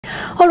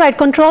All right,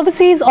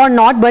 controversies or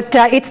not, but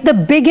it's the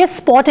biggest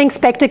sporting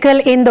spectacle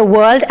in the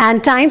world,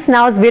 and Times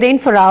Now's Viren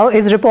Ferrao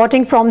is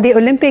reporting from the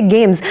Olympic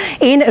Games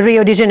in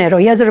Rio de Janeiro.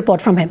 Here's a report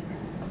from him.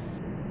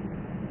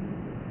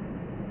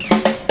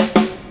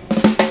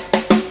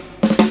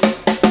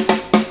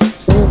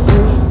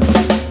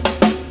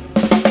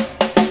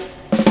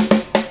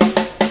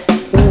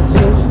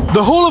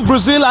 The whole of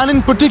Brazil, and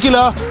in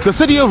particular the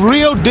city of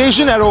Rio de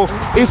Janeiro,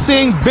 is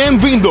saying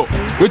bem-vindo,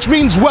 which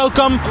means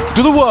welcome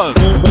to the world.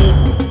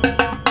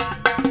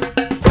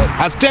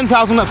 As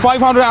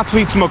 10,500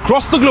 athletes from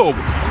across the globe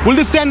will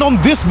descend on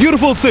this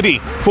beautiful city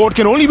for what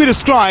can only be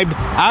described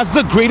as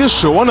the greatest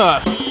show on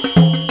earth.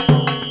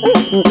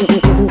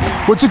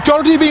 With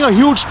security being a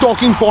huge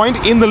talking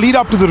point in the lead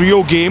up to the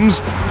Rio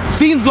Games,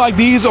 scenes like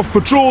these of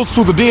patrols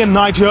through the day and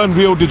night here in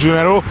Rio de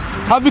Janeiro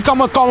have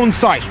become a common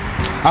sight,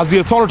 as the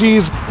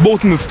authorities,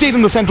 both in the state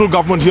and the central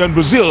government here in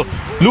Brazil,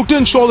 look to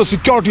ensure the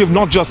security of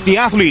not just the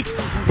athletes,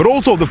 but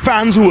also the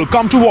fans who will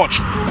come to watch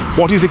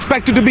what is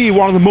expected to be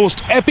one of the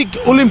most epic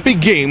Olympic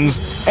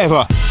Games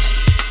ever.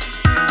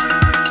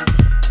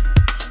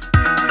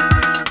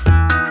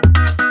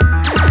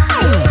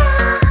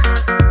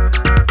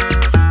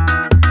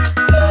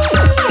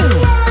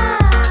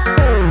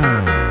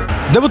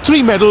 There were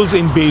 3 medals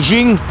in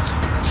Beijing,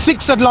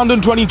 6 at London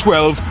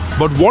 2012,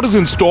 but what is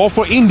in store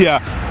for India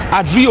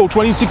at Rio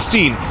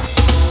 2016?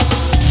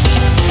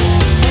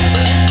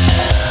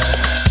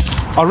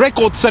 A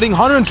record-setting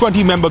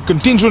 120-member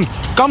contingent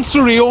comes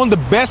to Rio in the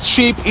best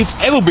shape it's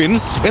ever been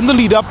in the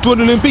lead-up to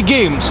an Olympic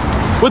Games.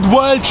 With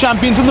world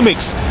champions in the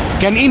mix,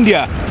 can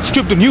India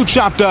script a new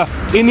chapter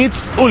in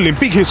its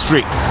Olympic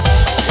history?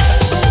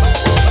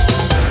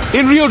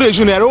 In Rio de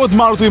Janeiro with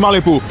Maruti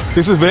Malepu,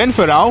 this is Viren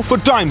Ferrao for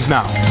Times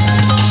Now.